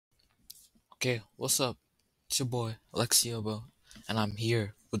Okay, what's up? It's your boy Alexiobo, and I'm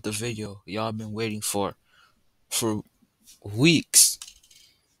here with the video y'all been waiting for weeks.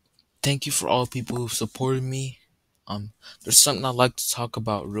 Thank you for all people who've supported me. There's something I'd like to talk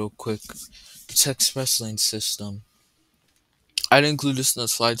about real quick. The text wrestling system. I didn't include this in the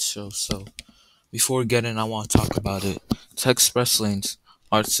slideshow, so before we get in, I want to talk about it. Text wrestlings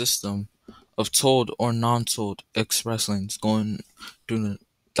are a system of tolled or non-tolled express lanes going through the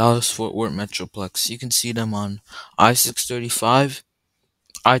Dallas-Fort Worth Metroplex. You can see them on I-635,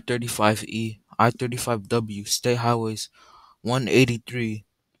 I-35E, I-35W, state highways 183,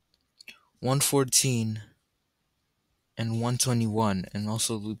 114, and 121, and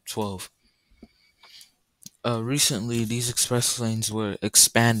also Loop 12. Recently, these express lanes were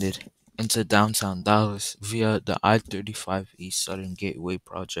expanded into downtown Dallas via the I-35 East Southern Gateway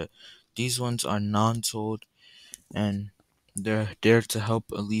project. These ones are non-tolled and they're there to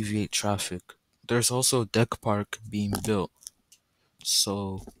help alleviate traffic. There's also a deck park being built.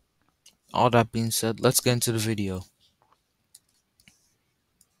 So, all that being said, let's get into the video.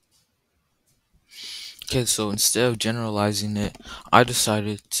 Okay, so instead of generalizing it, I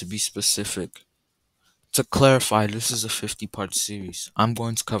decided to be specific. To clarify, this is a 50-part series. I'm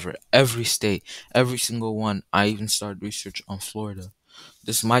going to cover every state, every single one. I even started research on Florida.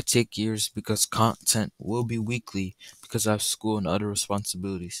 This might take years because content will be weekly because I have school and other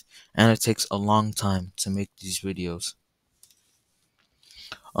responsibilities, and it takes a long time to make these videos.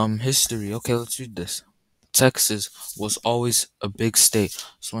 History. Okay, let's read this. Texas was always a big state.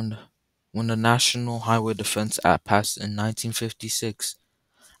 So when the National Highway Defense Act passed in 1956,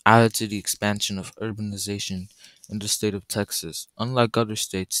 added to the expansion of urbanization in the state of Texas. Unlike other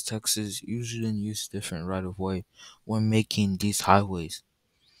states, Texas usually use different right-of-way when making these highways.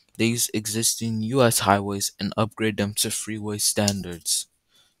 They use existing U.S. highways and upgrade them to freeway standards,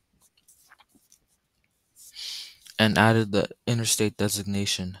 and added the interstate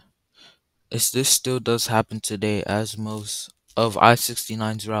designation. This still does happen today, as most of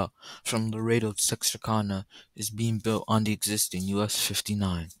I-69's route from Laredo to Texarkana is being built on the existing US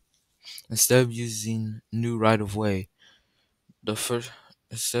 59. Instead of using new right-of-way, the first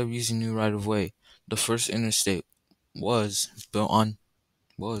instead of using new right-of-way, the first interstate was built on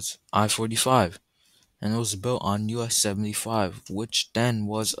was I-45, and it was built on US 75, which then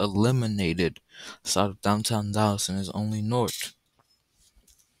was eliminated south of downtown Dallas and is only north.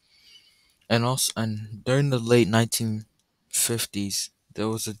 And during the late 1950s, there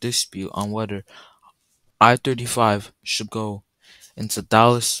was a dispute on whether I-35 should go into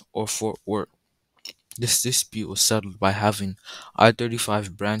Dallas or Fort Worth. This dispute was settled by having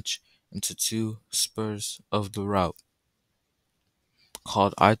I-35 branch into two spurs of the route,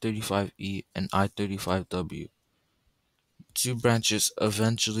 called I-35E and I-35W. Two branches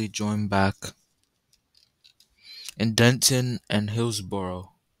eventually joined back in Denton and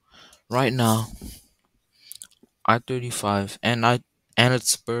Hillsborough. Right now, I-35 and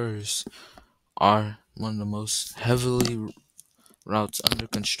its spurs are one of the most heavily routes under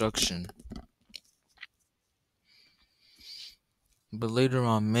construction. But later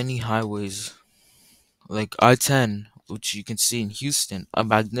on, many highways, like I-10, which you can see in Houston, a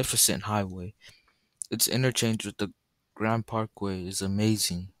magnificent highway. Its interchange with the Grand Parkway is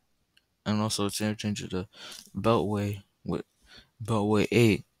amazing. And also its interchange with the with Beltway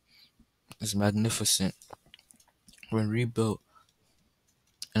 8 is magnificent when rebuilt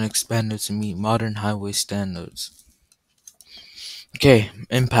and expanded to meet modern highway standards. Okay,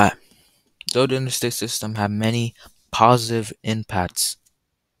 impact. Though the interstate system had many positive impacts,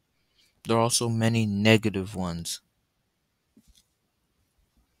 there are also many negative ones.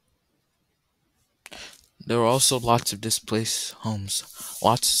 There were also lots of displaced homes.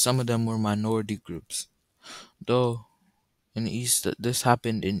 Some of them were minority groups. Though this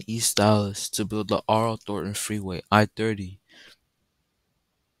happened in East Dallas to build the R.L. Thornton Freeway, I-30.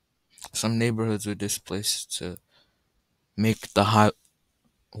 Some neighborhoods were displaced to make the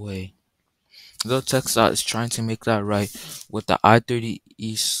highway. Though TxDOT is trying to make that right with the I-30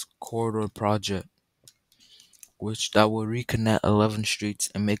 East Corridor project, that will reconnect 11 streets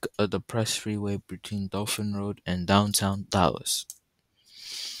and make a depressed freeway between Dolphin Road and downtown Dallas.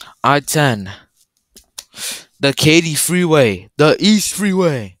 I-10, the Katy Freeway, the East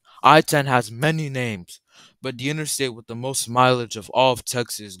Freeway. I-10 has many names, but the interstate with the most mileage of all of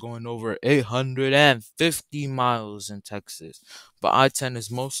Texas, going over 850 miles in Texas. But I-10 is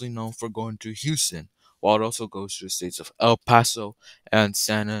mostly known for going through Houston, while it also goes through the states of El Paso and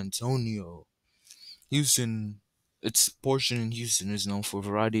San Antonio. Its portion in Houston is known for a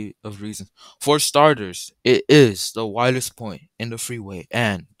variety of reasons. For starters, it is the widest point in the freeway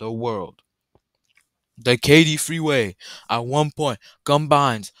and the world. The Katy Freeway at one point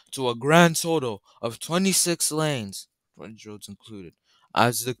combines to a grand total of 26 lanes, frontage roads included.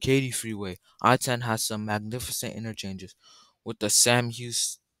 As the Katy Freeway, I-10 has some magnificent interchanges with the Sam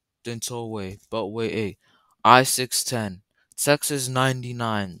Houston Tollway, Beltway 8, I-610, Texas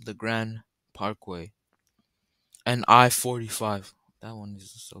 99, the Grand Parkway, and I-45. That one isn't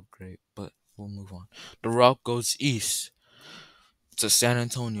so great, but we'll move on. The route goes east to San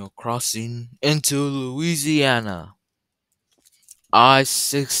Antonio, crossing into Louisiana.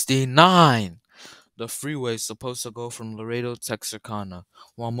 I-69. The freeway is supposed to go from Laredo to Texarkana,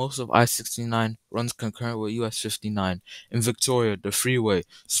 while most of I-69 runs concurrent with US 59. In Victoria, the freeway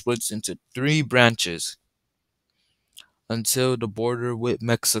splits into three branches until the border with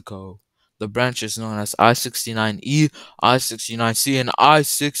Mexico. The branches known as I-69E, I-69C, and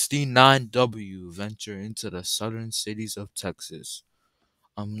I-69W venture into the southern cities of Texas.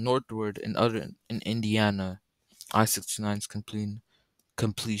 Northward in Indiana, I-69's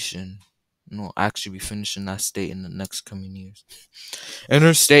completion and will actually be finishing that state in the next coming years.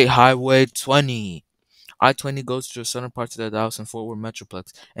 Interstate Highway 20. I-20 goes through the southern parts of the Dallas and Fort Worth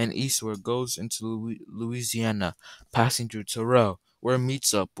Metroplex and eastward goes into Louisiana, passing through Terrell, where it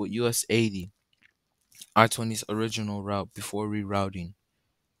meets up with US 80, I-20's original route before rerouting,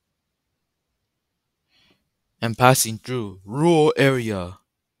 and passing through rural area,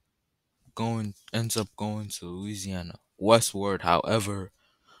 ends up going to Louisiana. Westward, however,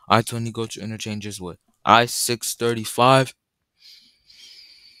 I-20 goes through interchanges with I-635,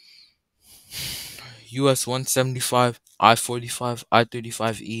 US 175, I-45,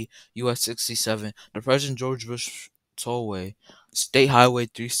 I-35E, US 67, the President George Bush Tollway, State Highway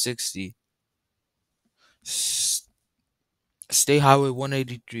 360, State Highway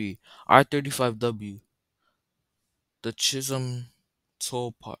 183, I-35W, the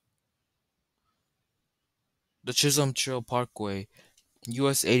Toll Park, the Chisholm Trail Parkway,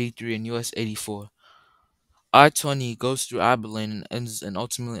 US 83 and US 84. I-20 goes through Abilene and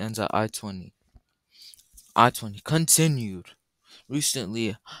ultimately ends at I-20. I-20 continued.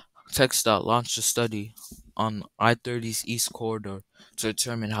 Recently, TxDOT launched a study on I-30's East Corridor to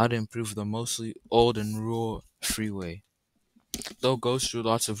determine how to improve the mostly old and rural freeway. Though it goes through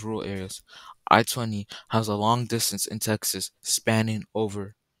lots of rural areas, I-20 has a long distance in Texas spanning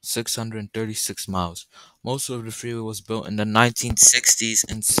over 636 miles. Most of the freeway was built in the 1960s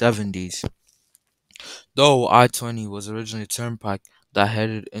and 70s. Though I-20 was originally a turnpike that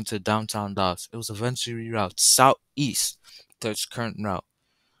headed into downtown Dallas, it was eventually rerouted southeast to its current route.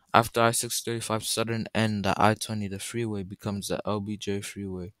 After I-635 southern end at I-20, the freeway becomes the LBJ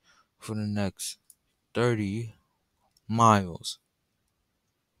freeway for the next 30 miles.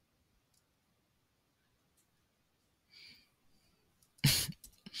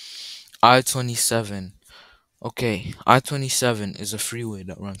 I-27. Okay, I-27 is a freeway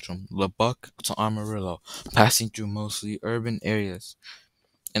that runs from Lubbock to Amarillo, passing through mostly urban areas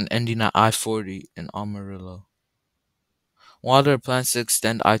and ending at I-40 in Amarillo. While there are plans to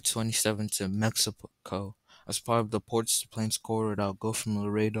extend I-27 to Mexico as part of the Ports to Plains corridor that will go from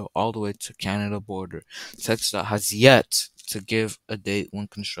Laredo all the way to Canada border, TxDOT has yet to give a date when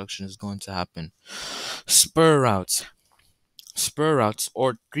construction is going to happen. Spur routes. Spur routes,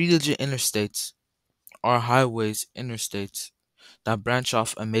 or three-digit interstates, are highways, interstates that branch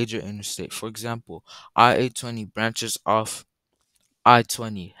off a major interstate. For example, I-820 branches off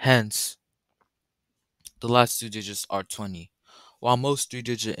I-20, hence the last two digits are 20. While most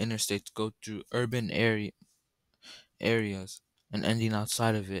three-digit interstates go through urban areas and ending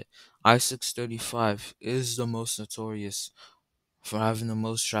outside of it, I-635 is the most notorious for having the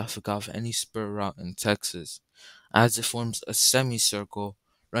most traffic off any spur route in Texas, as it forms a semicircle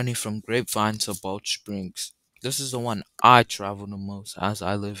running from Grapevine to Balch Springs. This is the one I travel the most as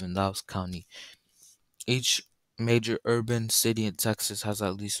I live in Dallas County. Each major urban city in Texas has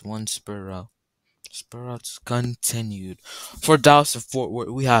at least one spur route. Spur routes continued. For Dallas and Fort Worth,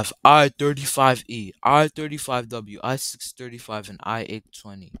 we have I-35E, I-35W, I-635, and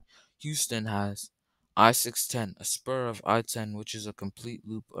I-820. Houston has I-610, a spur of I-10, which is a complete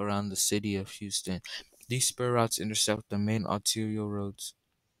loop around the city of Houston. These spur routes intersect the main arterial roads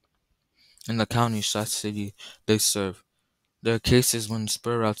in the county/city they serve. There are cases when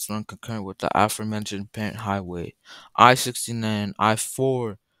spur routes run concurrent with the aforementioned parent highway. I-69 and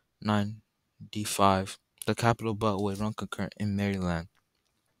I-495, the Capital Beltway, run concurrent in Maryland.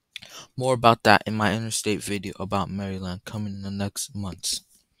 More about that in my interstate video about Maryland coming in the next months.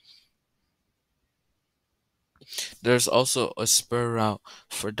 There's also a spur route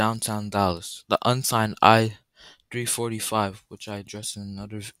for downtown Dallas, the unsigned 345, which I addressed in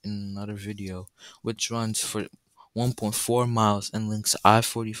another video, which runs for 1.4 miles and links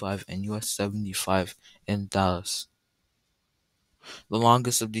I-45 and US 75 in Dallas. The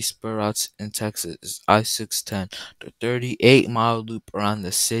longest of these spur routes in Texas is I-610, the 38-mile loop around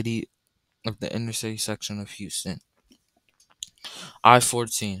the city of the interstate section of Houston.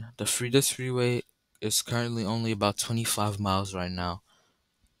 I-14, this freeway is currently only about 25 miles right now,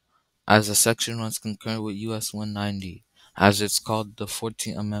 as the section runs concurrent with US 190, as it's called the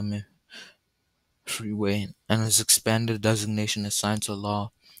 14th Amendment Freeway, and its expanded designation is signed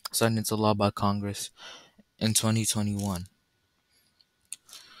into law by Congress in 2021.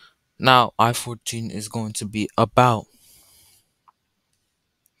 Now, I-14 is going to be about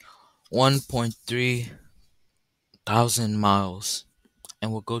 1.3 thousand miles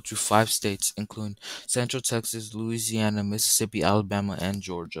and will go through 5 states, including Central Texas, Louisiana, Mississippi, Alabama, and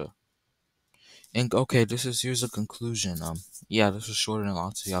Georgia. And okay, here's a conclusion. Yeah, this was shorter than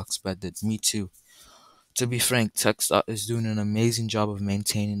lots of y'all expected. Me too. To be frank, TxDOT is doing an amazing job of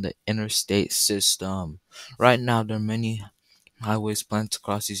maintaining the interstate system. Right now, there are many highways planned to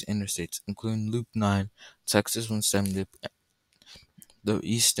cross these interstates, including Loop 9, Texas 170, the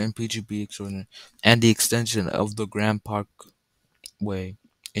Eastern PGB extension, and the extension of the Grand Parkway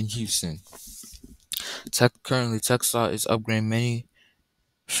in Houston. Currently, TxDOT is upgrading many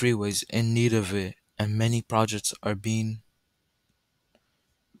freeways in need of it, and many projects are being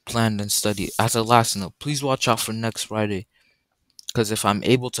planned and studied. As a last note, please watch out for next Friday, because if I'm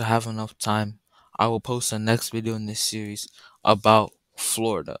able to have enough time, I will post the next video in this series about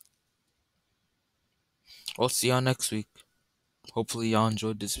Florida. I'll see y'all next week. Hopefully y'all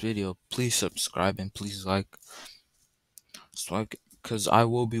enjoyed this video. Please subscribe and please like, because I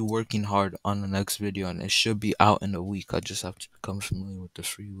will be working hard on the next video and it should be out in a week. I just have to become familiar with the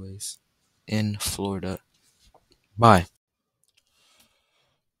freeways in Florida. Bye.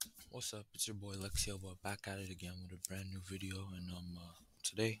 What's up? It's your boy Lexio, back at it again with a brand new video, and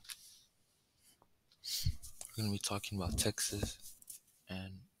today we're gonna be talking about Texas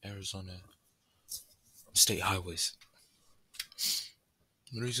and Arizona state highways.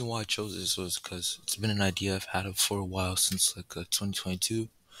 The reason why I chose this was because it's been an idea I've had for a while, since like 2022,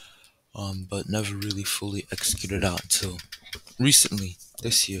 but never really fully executed out until recently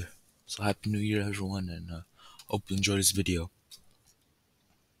this year. So happy New Year, everyone, and hope you enjoy this video.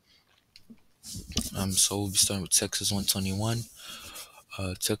 So we'll be starting with Texas 121.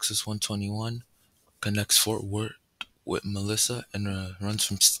 Texas 121 connects Fort Worth with Melissa and runs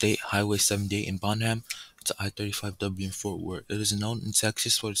from State Highway 78 in Bonham to I-35W in Fort Worth. It is known in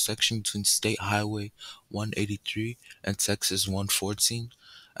Texas for the section between State Highway 183 and Texas 114,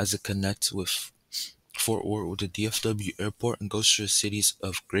 as it connects with Fort Worth with the DFW airport and goes through the cities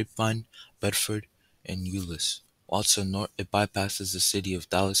of Grapevine, Bedford, and Euless. While to the north, it bypasses the city of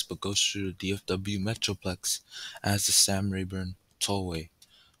Dallas but goes through the DFW Metroplex as the Sam Rayburn Tollway,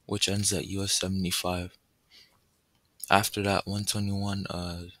 which ends at US 75. After that, 121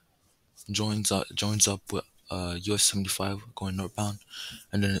 joins up with US 75 going northbound,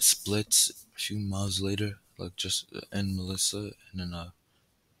 and then it splits a few miles later, like just in Melissa, and then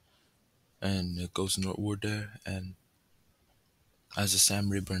and it goes northward there and as the Sam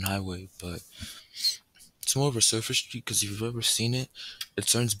Rayburn Highway. But it's more of a surface street, because if you've ever seen it, it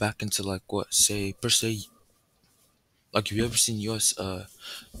turns back into like what, say per se, like if you ever seen US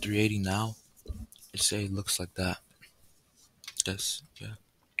 380 now, it looks like that. Yeah.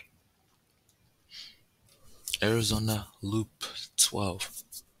 Arizona Loop 12.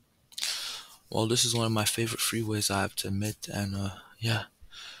 Well, this is one of my favorite freeways, I have to admit, and yeah,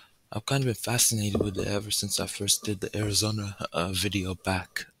 I've kind of been fascinated with it ever since I first did the Arizona video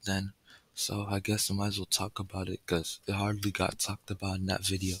back then. So I guess I might as well talk about it, because it hardly got talked about in that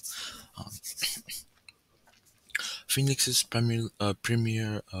video. Um, Phoenix's premier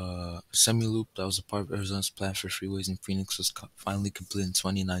semi-loop that was a part of Arizona's plan for freeways in Phoenix was finally completed in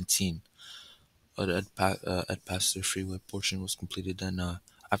 2019. The Ed Pastor Freeway portion was completed then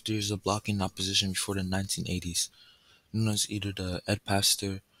after years of blocking opposition before the 1980s, known as either the Ed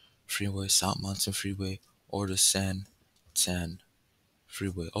Pastor Freeway, South Mountain Freeway, or the San Tan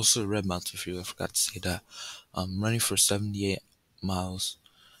Freeway. Also the Red Mountain Freeway, I forgot to say that. Running for 78 miles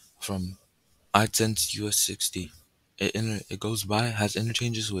from I-10 to US 60. It goes by, has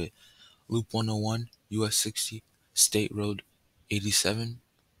interchanges with Loop 101, US 60, State Road 87,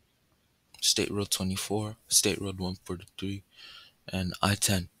 State Road 24, State Road 143, and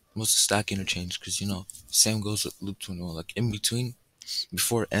I-10. Most stack interchange, because same goes with Loop 21. Like in between,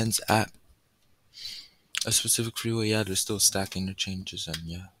 before it ends at a specific freeway, yeah, there's still stack interchanges, and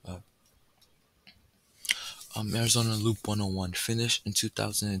yeah. Arizona Loop 101 finished in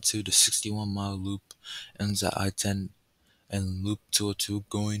 2002. The 61-mile loop ends at I-10 and Loop 202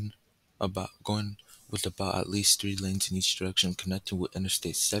 going with about at least 3 lanes in each direction, connecting with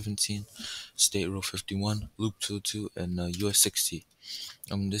Interstate 17, State Road 51, Loop 202, and US 60.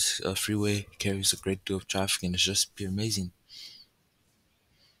 This freeway carries a great deal of traffic and it's just pure amazing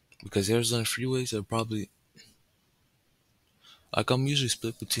because Arizona freeways are probably like I'm usually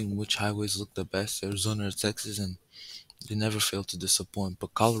split between which highways look the best, Arizona or Texas, and they never fail to disappoint.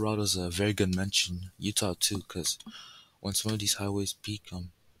 But Colorado's a very good mention. Utah too, because when some of these highways peak,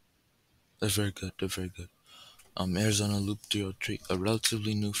 they're very good. They're very good. Arizona Loop 303, a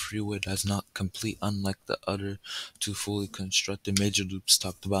relatively new freeway that's not complete, unlike the other two fully constructed major loops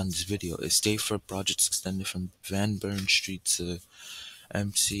talked about in this video. Its state for projects extended from Van Buren Street to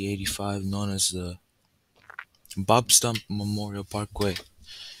MC 85, known as the Bob Stump Memorial Parkway.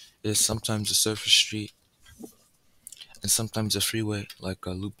 It is sometimes a surface street and sometimes a freeway like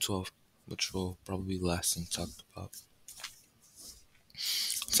Loop 12, which will probably be last thing talked about.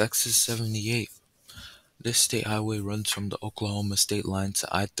 Texas 78. This state highway runs from the Oklahoma state line to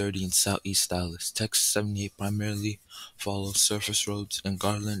I-30 in southeast Dallas. Texas 78 primarily follows surface roads in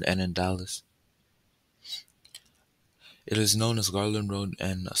Garland and in Dallas. It is known as Garland Road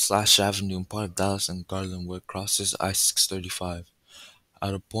and Slash Avenue in part of Dallas and Garland, where it crosses I-635.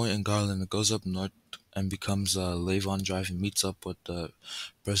 At a point in Garland, it goes up north and becomes Lavon Drive and meets up with the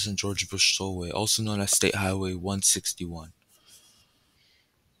President George Bush Tollway, also known as State Highway 161,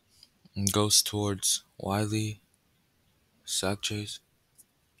 and goes towards Wiley, Sagchase,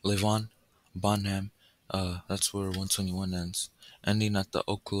 Lavon, Bonham. That's where 121 ends, ending at the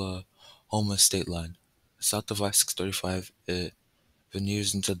Oklahoma state line. South of I-635, it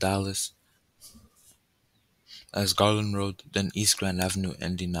veers into Dallas as Garland Road, then East Grand Avenue,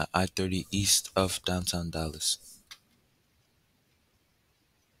 ending at I-30 east of downtown Dallas.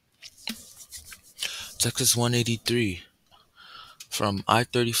 Texas 183, from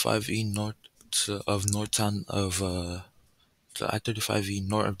I-35E north to I-35E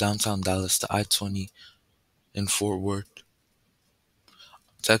north of downtown Dallas to I-20 in Fort Worth.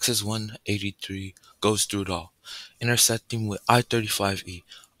 Texas 183 goes through it all, intersecting with I-35E,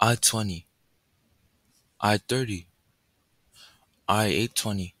 I-20, I-30,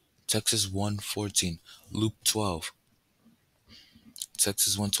 I-820, Texas 114, Loop 12,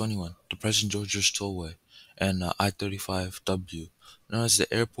 Texas 121, the President George Bush Tollway, and I-35W. Known as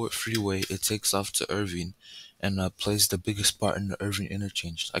the Airport Freeway, it takes off to Irving and plays the biggest part in the Irving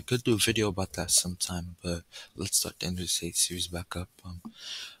interchange. I could do a video about that sometime, but let's start the Interstate series back up.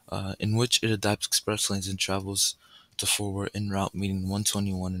 In which it adapts express lanes and travels to forward en route, meeting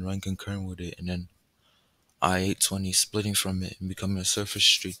 121 and running concurrent with it, and then I-820 splitting from it and becoming a surface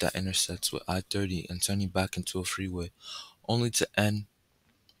street that intersects with I-30 and turning back into a freeway, only to end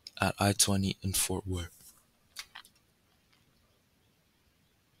at I-20 in Fort Worth.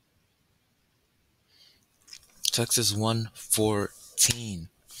 Texas 114.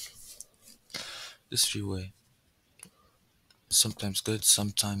 This freeway, sometimes good,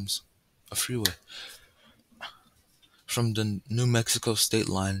 sometimes a freeway. From the New Mexico state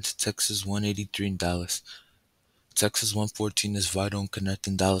line to Texas 183 in Dallas, Texas 114 is vital in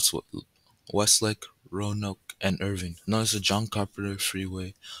connecting Dallas with Westlake, Roanoke, and Irving. Known as the John Carpenter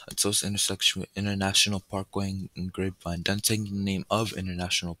Freeway, until its intersection with International Parkway and Grapevine, then taking the name of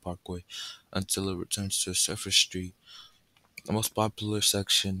International Parkway until it returns to a surface street. The most popular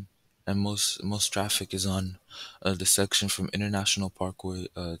section and most traffic is on the section from International Parkway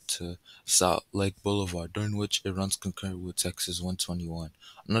to South Lake Boulevard, during which it runs concurrent with Texas 121.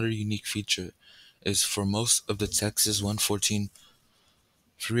 Another unique feature is for most of the Texas 114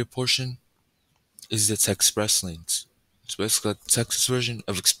 freeway portion is its express lanes. It's basically like the Texas version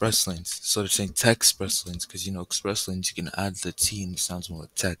of express lanes. So they're saying Tex express lanes because express lanes you can add the T and it sounds more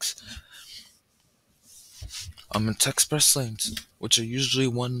like Tex. In express lanes, which are usually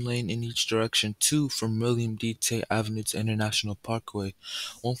one lane in each direction, two from William D. Tate Avenue to International Parkway.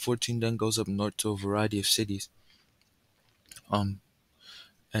 114 then goes up north to a variety of cities. And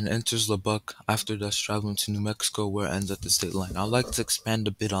enters Lubbock after thus traveling to New Mexico, where it ends at the state line. I'd like to expand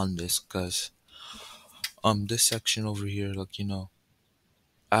a bit on this because this section over here,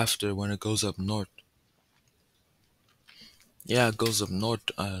 after when it goes up north, yeah, it goes up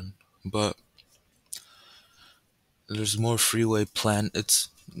north, but there's more freeway plan.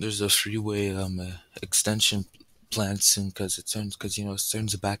 There's a freeway extension planned soon because it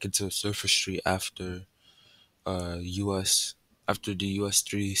turns back into a surface street after US after the US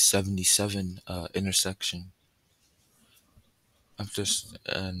 377 intersection after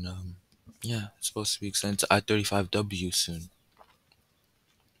and Yeah, it's supposed to be extended to I-35W soon.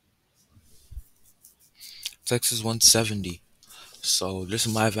 Texas 170. So this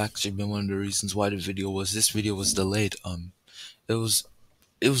might have actually been one of the reasons why this video was delayed. It was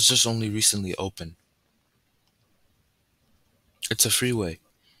it was just only recently open. It's a freeway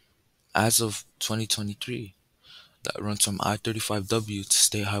as of 2023 that runs from I-35W to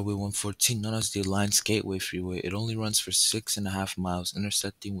State Highway 114, known as the Alliance Gateway Freeway. It only runs for 6.5 miles,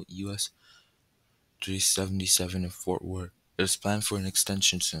 intersecting with US 377 in Fort Worth. It is planned for an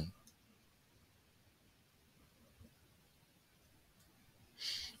extension soon.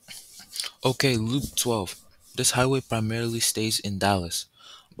 Okay, Loop 12. This highway primarily stays in Dallas,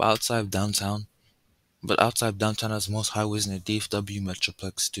 but outside of downtown, as most highways in the DFW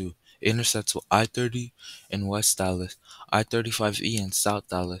Metroplex do. It intersects with I-30 in West Dallas, I-35E in South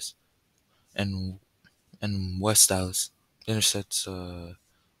Dallas, and West Dallas. Intersects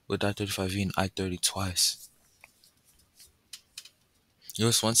with I-35E and I-30 twice.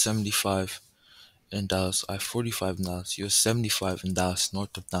 US 175 in Dallas, I-45 in Dallas, US 75 in Dallas,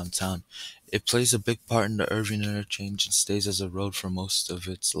 north of downtown. It plays a big part in the Irving interchange and stays as a road for most of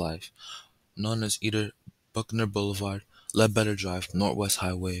its life, known as either Buckner Boulevard, Ledbetter Drive, Northwest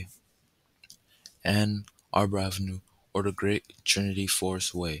Highway, and Arbor Avenue, or the Great Trinity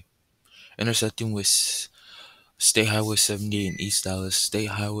Forest Way. Intersecting with State Highway 70 in East Dallas, State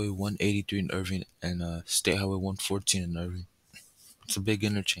Highway 183 in Irving, and State Highway 114 in Irving. It's a big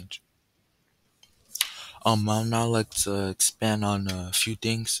interchange. I'll now like to expand on a few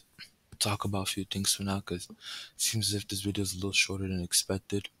things, talk about a few things for now, because it seems as if this video is a little shorter than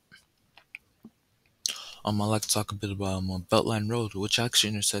expected. I'd like to talk a bit about Beltline Road, which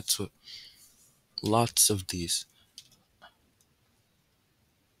actually intersects with lots of these.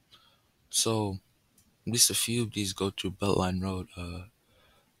 So, at least a few of these go through Beltline Road,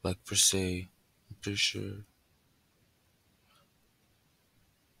 like per se, I'm pretty sure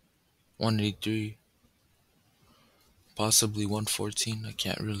 183, possibly 114. I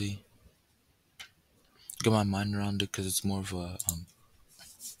can't really get my mind around it because it's more of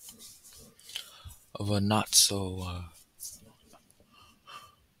a not so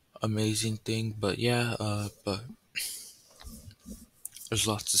amazing thing. But yeah, but there's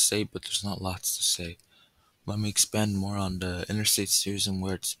lots to say, but there's not lots to say. Let me expand more on the interstate series and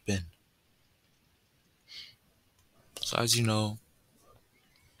where it's been. So as you know,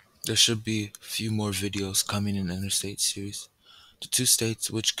 there should be a few more videos coming in the interstate series. The two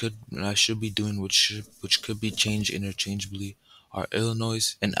states I should be doing which could be changed interchangeably are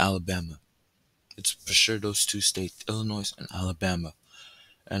Illinois and Alabama. It's for sure those two states, Illinois and Alabama.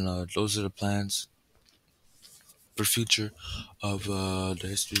 And those are the plans for future of the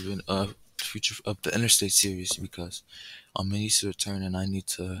history of future of the interstate series, because it needs to return and I need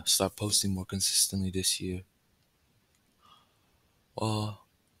to start posting more consistently this year. Uh,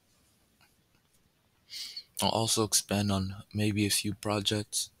 I'll also expand on maybe a few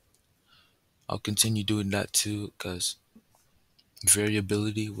projects. I'll continue doing that too, because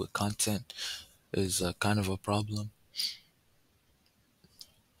variability with content is kind of a problem.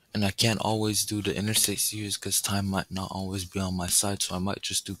 And I can't always do the interstate series because time might not always be on my side, so I might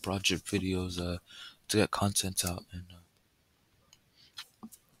just do project videos to get content out. And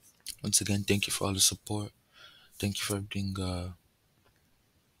once again, thank you for all the support. Thank you for everything.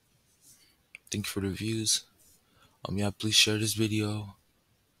 Thank you for the views. Yeah, please share this video.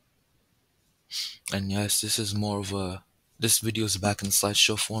 And yes, this video is back in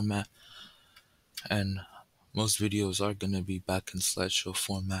slideshow format, and most videos are gonna be back in slideshow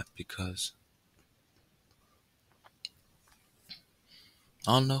format because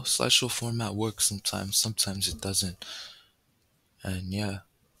I don't know, slideshow format works sometimes it doesn't. And yeah,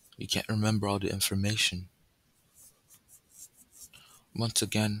 you can't remember all the information. Once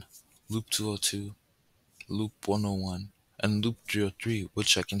again, loop 202, loop 101, and loop 303,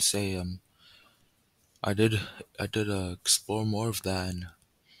 which I can say I did explore more of that, and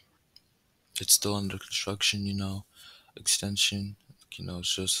it's still under construction, extension.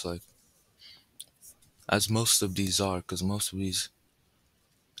 It's just like as most of these are, because most of these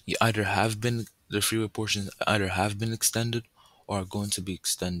you either have been the freeway portions either have been extended or are going to be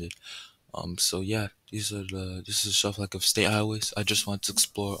extended. So yeah, this is stuff like of state highways. I just want to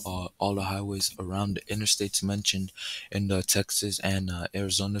explore all the highways around the interstates mentioned in the Texas and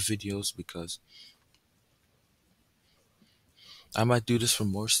Arizona videos, because I might do this for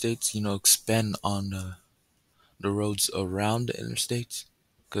more states. Expand on the roads around the interstates,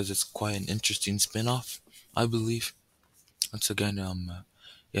 because it's quite an interesting spin-off, I believe. Once again,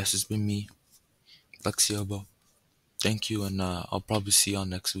 yes, it's been me, Lexiobo. Thank you, and I'll probably see y'all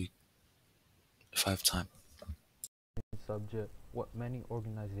next week. if I have time. Subject what many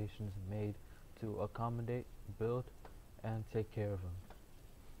organizations made to accommodate, build, and take care of them,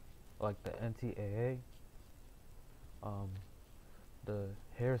 like the NTAA, um, the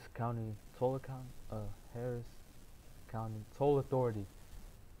Harris County Toll Authority,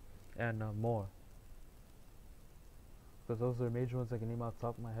 and more. Because those are the major ones I can name off the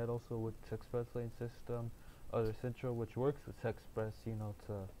top of my head. Also with express lane system, other Central, which works with Express,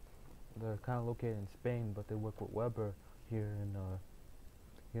 they're kind of located in Spain, but they work with Weber here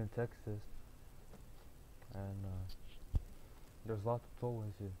in Texas, and there's lots of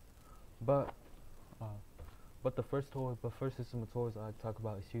tollways here. But uh, but first system of tollways I talk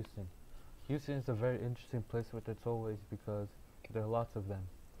about is Houston. Houston is a very interesting place with their tollways because there are lots of them,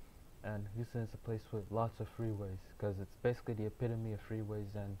 and Houston is a place with lots of freeways because it's basically the epitome of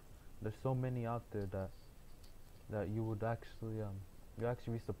freeways, and there's so many out there that you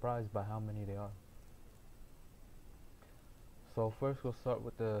actually be surprised by how many they are. So first we'll start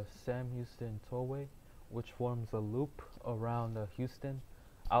with the Sam Houston Tollway, which forms a loop around Houston,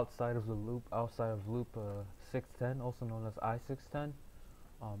 outside of loop 610, also known as I-610.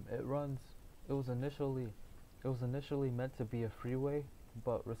 It runs. It was initially, it was initially meant to be a freeway,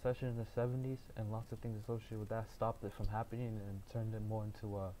 but recession in the 70s and lots of things associated with that stopped it from happening and a turned it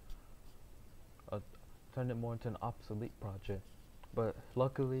more into an obsolete project. But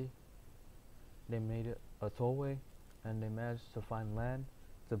luckily, they made it a tollway, and they managed to find land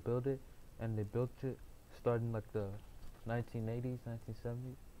to build it, and they built it starting like the 1980s,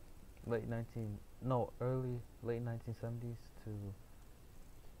 1970s, early late 1970s to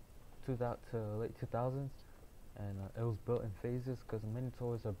late 2000s, and it was built in phases because many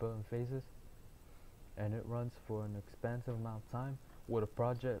tollways are built in phases, and it runs for an expansive amount of time, with a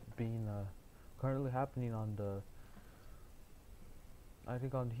project being currently happening on the I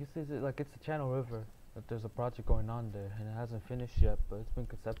think on Houston, like it's the Channel River. That there's a project going on there, and it hasn't finished yet, but it's been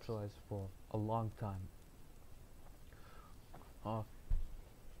conceptualized for a long time. Cause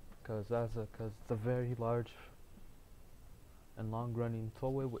it's a very large and long-running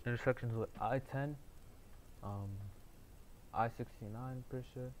tollway with intersections with I-10, um, I-69, pretty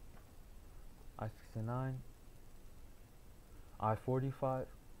sure, I-69, I-45,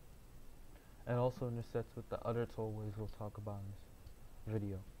 and also intersects with the other tollways we'll talk about in this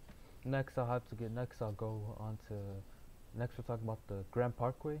video. Next I'll go on to, next we'll talk about the Grand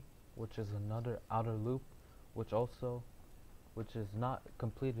Parkway, which is another outer loop, which is not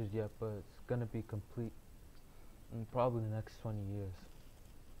completed yet, but it's gonna be complete in probably the next 20 years,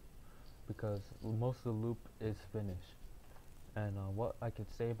 because most of the loop is finished. And what I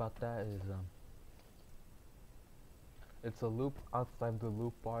could say about that is it's a loop outside the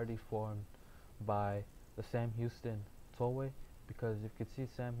loop already formed by the Sam Houston Tollway, because if you could see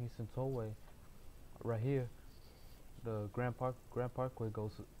Sam Houston Tollway right here, the Grand Parkway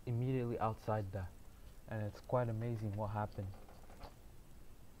goes immediately outside that, and it's quite amazing what happened.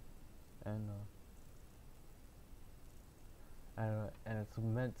 And it's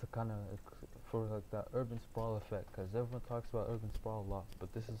meant to kind of for like that urban sprawl effect, because everyone talks about urban sprawl a lot,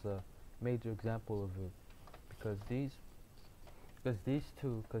 but this is a major example of it, because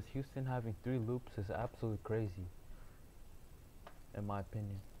because Houston having 3 loops is absolutely crazy, in my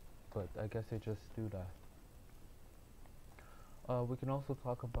opinion, but I guess they just do that. We can also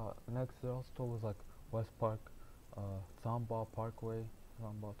talk about next. There also was like West Park, Tomball Parkway,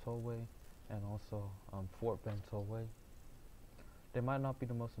 Tomball Tollway, and also Fort Bend Tollway. They might not be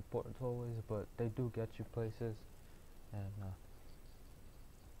the most important tollways, but they do get you places, and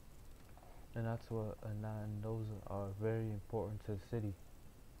those are very important to the city.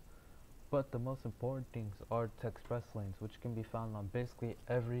 But the most important things are the express lanes, which can be found on basically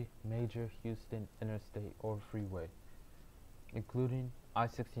every major Houston interstate or freeway, including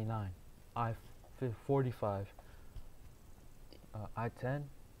I-69, I-45, I-10,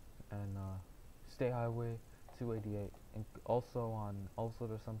 and State Highway 288, and also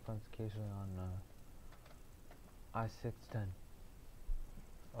there's sometimes occasionally on I-610.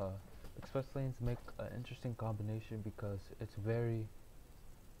 Express lanes make an interesting combination because it's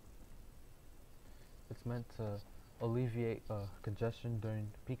meant to alleviate congestion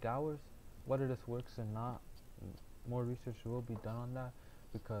during peak hours. Whether this works or not, more research will be done on that,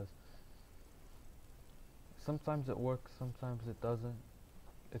 because sometimes it works, sometimes it doesn't.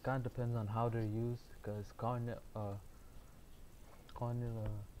 It kind of depends on how they're used, because calling it a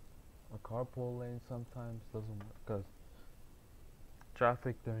carpool lane sometimes doesn't work, because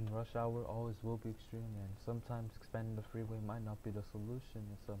traffic during rush hour always will be extreme, and sometimes expanding the freeway might not be the solution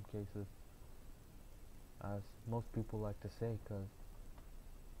in some cases, as most people like to say, because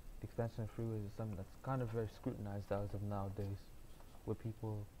the expansion of freeways is something that's kind of very scrutinized as of nowadays, with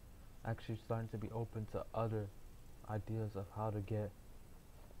people actually starting to be open to other ideas of how to get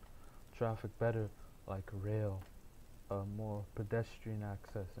traffic better, like rail, more pedestrian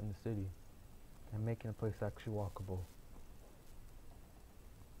access in the city, and making a place actually walkable.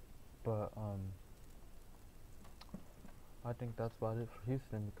 But I think that's about it for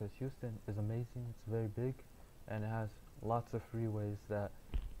Houston, because Houston is amazing. It's very big, and it has lots of freeways that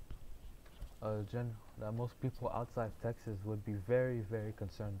that most people outside Texas would be very, very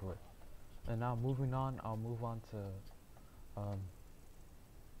concerned with. And now moving on, um,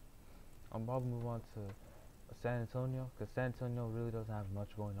 I'll probably move on to San Antonio, because San Antonio really doesn't have much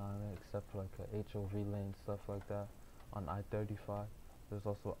going on in it except for like a HOV lane, stuff like that on I-35. There's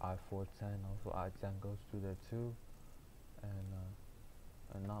also I-410, also I-10 goes through there too,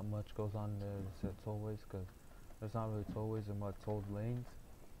 and not much goes on there except tollways, because there's not really tollways or much tolled lanes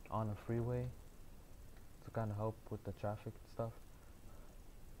on a freeway to kind of help with the traffic and stuff.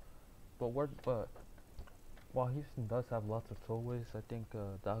 But while Houston does have lots of tollways, I think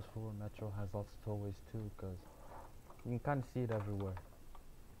Dallas-Fort Worth Metro has lots of tollways too, because you can kind of see it everywhere.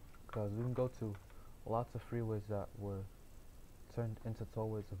 Because we can go to lots of freeways that were turned into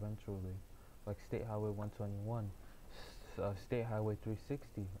tollways eventually, like State Highway 121, State Highway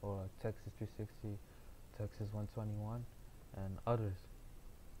 360, or Texas 360, Texas 121, and others.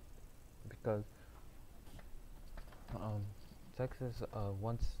 Because um, Texas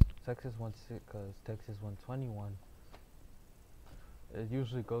Texas 121, it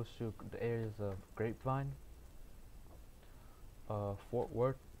usually goes through the areas of Grapevine, Fort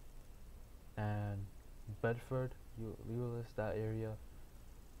Worth, and Bedford, Euless, that area,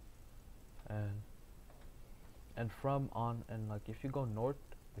 and from on, and like if you go north,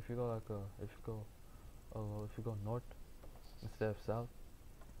 if you go like if you go north instead of south,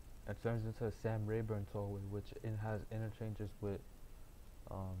 it turns into a Sam Rayburn tollway, which has interchanges with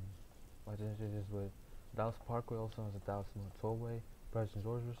Dallas Parkway, also has a Dallas North Tollway, President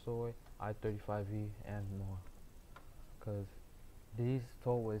George Bush Tollway, I-35E, and more. Because these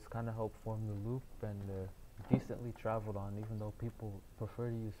tollways kind of help form the loop, and they're decently traveled on, even though people prefer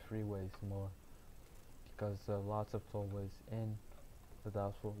to use freeways more, because there are lots of tollways in the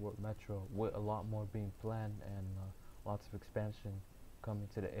Dallas-Fort Worth Metro, with a lot more being planned, and lots of expansion coming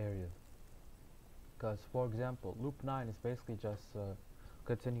to the area. Because, for example, Loop 9 is basically just a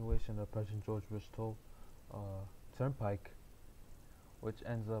continuation of President George Bush Toll Turnpike, which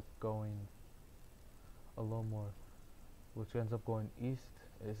ends up going a little more, which ends up going east.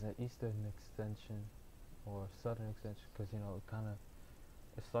 Is an eastern extension or southern extension, because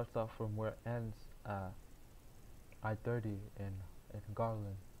it starts off from where it ends at I-30 in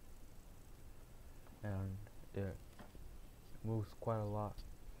Garland, and it moves quite a lot.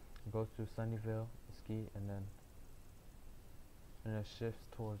 It goes through Sunnyvale, Mesquite, and then it shifts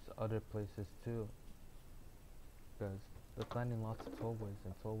towards other places too, because they're planning lots of tollways,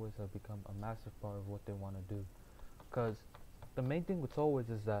 and tollways have become a massive part of what they want to do. Because the main thing with tollways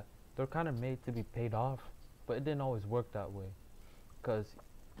is that they're kind of made to be paid off, but it didn't always work that way. Because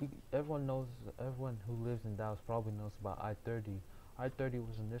everyone who lives in Dallas probably knows about I-30. I-30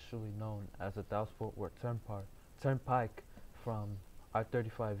 was initially known as the Dallas-Fort Worth Turnpike from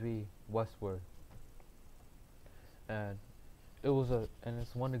I-35E westward, and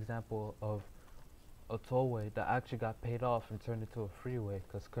it's one example of a tollway that actually got paid off and turned into a freeway,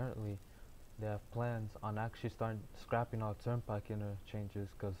 because currently they have plans on actually starting scrapping all turnpike interchanges,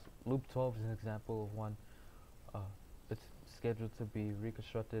 because Loop 12 is an example of one. It's scheduled to be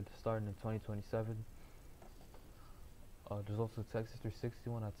reconstructed starting in 2027. There's also Texas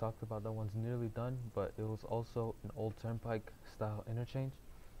 361. I talked about that one's nearly done, but it was also an old turnpike style interchange.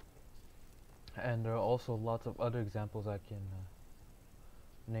 And there are also lots of other examples I can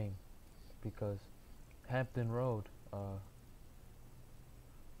name, because Hampton Road,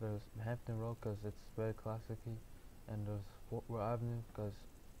 there's Hampton Road because it's very classicy, and there's Fort Worth Avenue because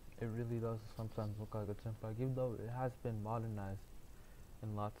it really does sometimes look like a turnpike, even though it has been modernized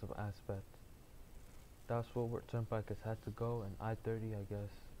in lots of aspects. That's Fort Worth Turnpike has had to go, and I-30, I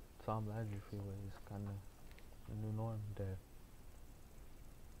guess, Tom Landry Freeway is kind of the new norm there.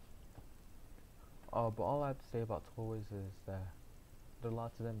 But all I have to say about tollways is that there are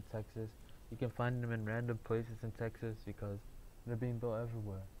lots of them in Texas. You can find them in random places in Texas because they're being built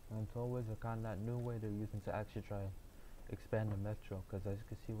everywhere. And tollways are kind of that new way they're using to actually try and expand the metro. Because as you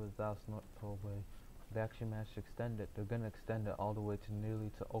can see with Dallas North Tollway, they actually managed to extend it. They're going to extend it all the way to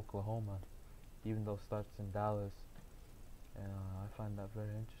nearly to Oklahoma, even though it starts in Dallas. And I find that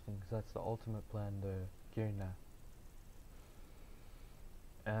very interesting because that's the ultimate plan they're gearing at.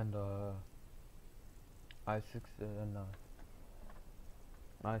 and I-6 and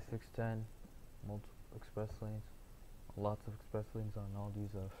I-610, multiple express lanes, lots of express lanes on all these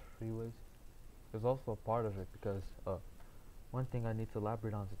freeways. There's also a part of it because one thing I need to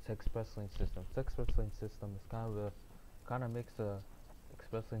elaborate on is its express lane system. Its express lane system is kind of makes the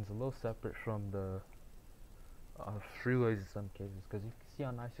express lanes a little separate from the freeways in some cases. Because you can see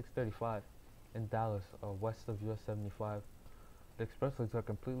on I-635 in Dallas, west of US 75, the express lanes are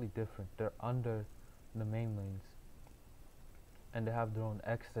completely different. They're under the main lanes, and they have their own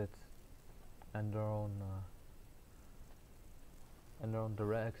exits and their own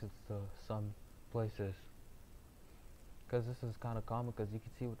direct exits to some places. Because this is kind of common, because you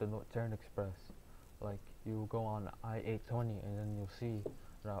can see with the Northern Express, like you go on I-820 and then you'll see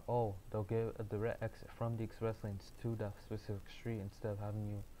that, oh, they'll give a direct exit from the express lanes to that specific street instead of having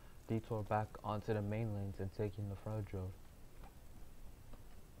you detour back onto the main lanes and taking the frontage road.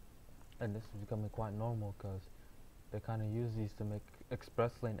 And this is becoming quite normal because they kind of use these to make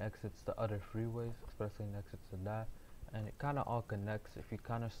express lane exits to other freeways, express lane exits to that, and it kind of all connects. If you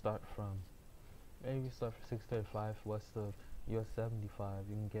kind of start from, maybe start from 635 west of US 75,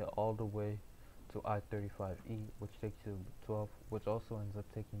 you can get all the way to I-35E, which takes you to 12, which also ends up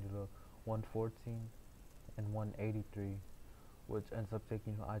taking you to 114 and 183, which ends up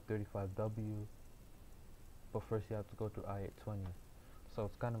taking you to I-35W, but first you have to go through I-820. So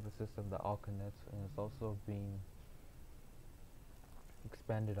it's kind of a system that all connects, and it's also being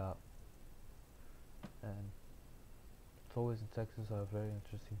expanded out. And tollways in Texas are a very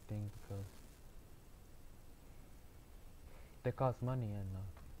interesting thing because they cost money, and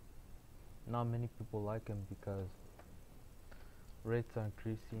not many people like them because rates are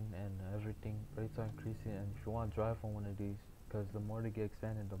increasing and everything. Rates are increasing, and if you want to drive on one of these, because the more they get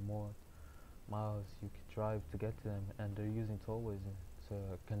expanded, the more miles you can drive to get to them, and they're using tollways to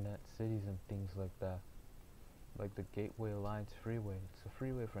connect cities and things like that. Like the Gateway Alliance Freeway. It's a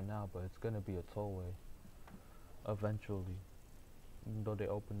freeway for now, but it's gonna be a tollway eventually, even though they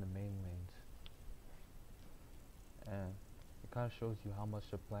open the main lanes. And it kind of shows you how much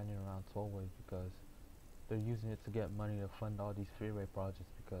they're planning around tollways, because they're using it to get money to fund all these freeway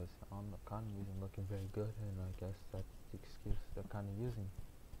projects, because the economy isn't looking very good, and I guess that's the excuse they're kind of using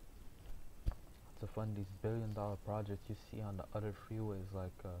to fund these billion-dollar projects you see on the other freeways,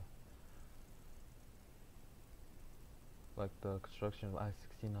 like the construction of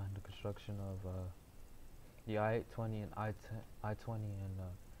I-69, the construction of the I-820 and I-20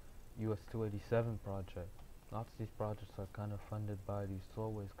 and US 287 project. Lots of these projects are kind of funded by these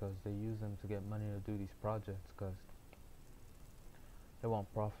tollways because they use them to get money to do these projects, because they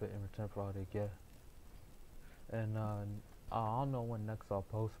want profit in return for all they get. And I don't know when next I'll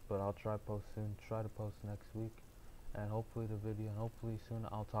post, but I'll try to post soon. Try to post next week, and hopefully hopefully soon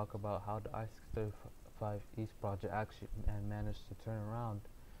I'll talk about how the I-635 East project actually managed to turn around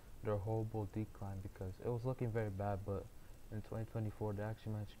their horrible decline, because it was looking very bad, but in 2024 they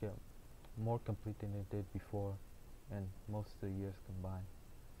actually managed to get more complete than they did before, and most of the years combined.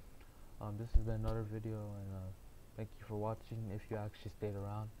 This has been another video, and thank you for watching. If you actually stayed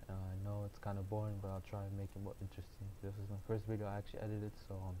around, I know it's kind of boring, but I'll try to make it more interesting. This is my first video I actually edited,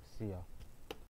 so see ya.